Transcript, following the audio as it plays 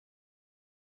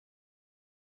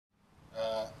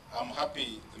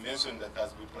happy to mention that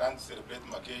as we plan to celebrate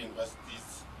Makerere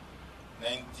University's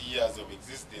 90 years of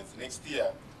existence next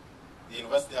year, the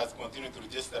university has continued to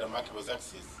register remarkable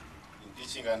success in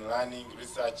teaching and learning,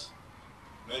 research,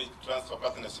 knowledge transfer,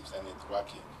 partnerships, and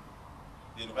networking.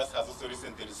 The university has also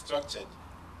recently restructured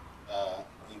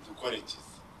into colleges.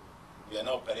 We are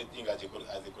now operating as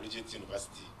a collegiate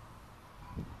university.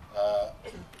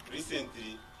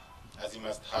 Recently, as you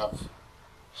must have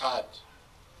heard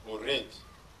or read,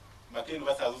 Makerere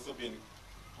University has also been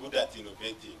good at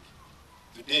innovating.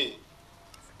 Today,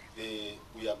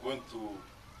 we are going to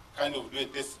kind of do a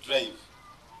test drive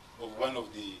of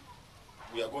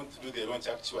we are going to do the launch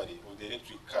actually of the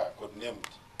electric car codenamed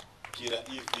Kira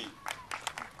EV.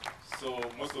 So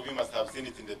most of you must have seen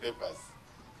it in the papers.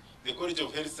 The College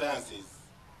of Health Sciences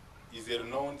is a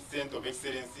renowned center of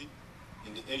excellence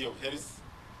in the area of health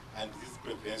and disease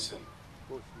prevention.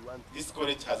 This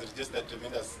college has registered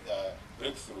tremendous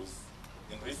breakthroughs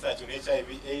in research on HIV,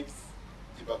 AIDS,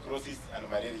 tuberculosis, and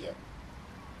malaria.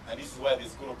 And this is why the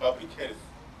School of Public Health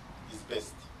is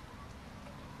based.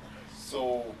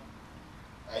 So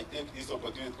I take this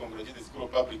opportunity to congratulate the School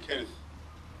of Public Health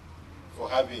for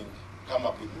having come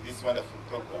up with this wonderful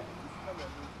program.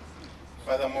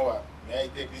 Furthermore, may I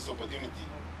take this opportunity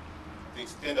to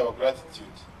extend our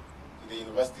gratitude to the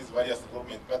university's various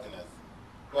development partners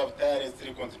who have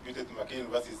tirelessly contributed to Makerere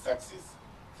University's success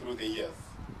through the years.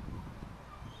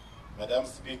 Madam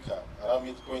Speaker, allow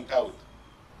me to point out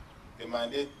the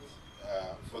mandate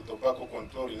for tobacco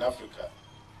control in Africa,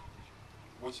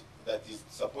 that is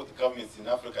to support governments in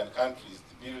African countries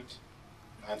to build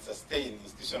and sustain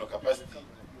institutional capacity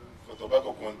for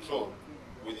tobacco control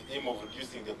with the aim of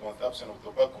reducing the consumption of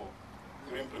tobacco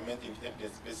through implementing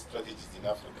evidence-based strategies in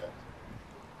Africa.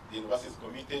 The university is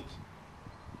committed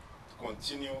to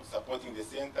continue supporting the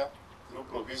center through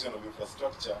provision of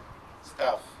infrastructure,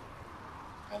 staff,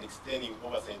 and extending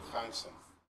oversight functions.